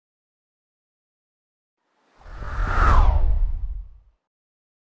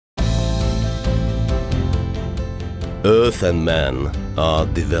Earth and man are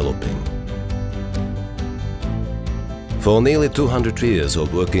developing. For nearly 200 years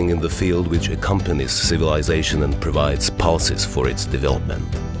of working in the field which accompanies civilization and provides pulses for its development,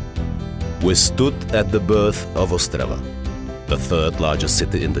 we stood at the birth of Ostrava, the third largest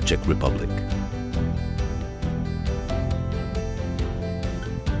city in the Czech Republic.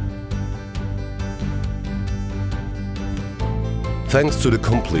 Thanks to the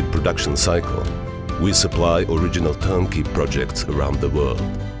complete production cycle, we supply original turnkey projects around the world.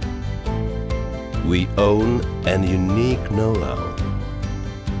 We own an unique know-how.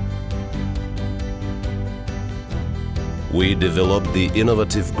 We develop the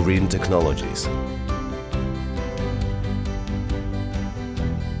innovative green technologies.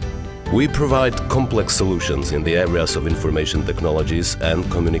 We provide complex solutions in the areas of information technologies and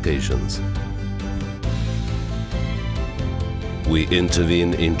communications. We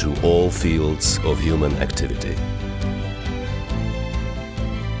intervene into all fields of human activity.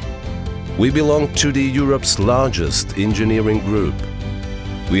 We belong to the Europe's largest engineering group.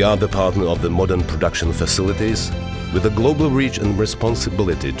 We are the partner of the modern production facilities with a global reach and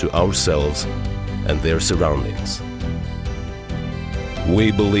responsibility to ourselves and their surroundings.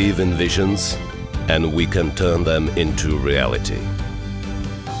 We believe in visions and we can turn them into reality.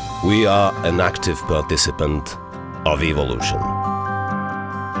 We are an active participant of evolution.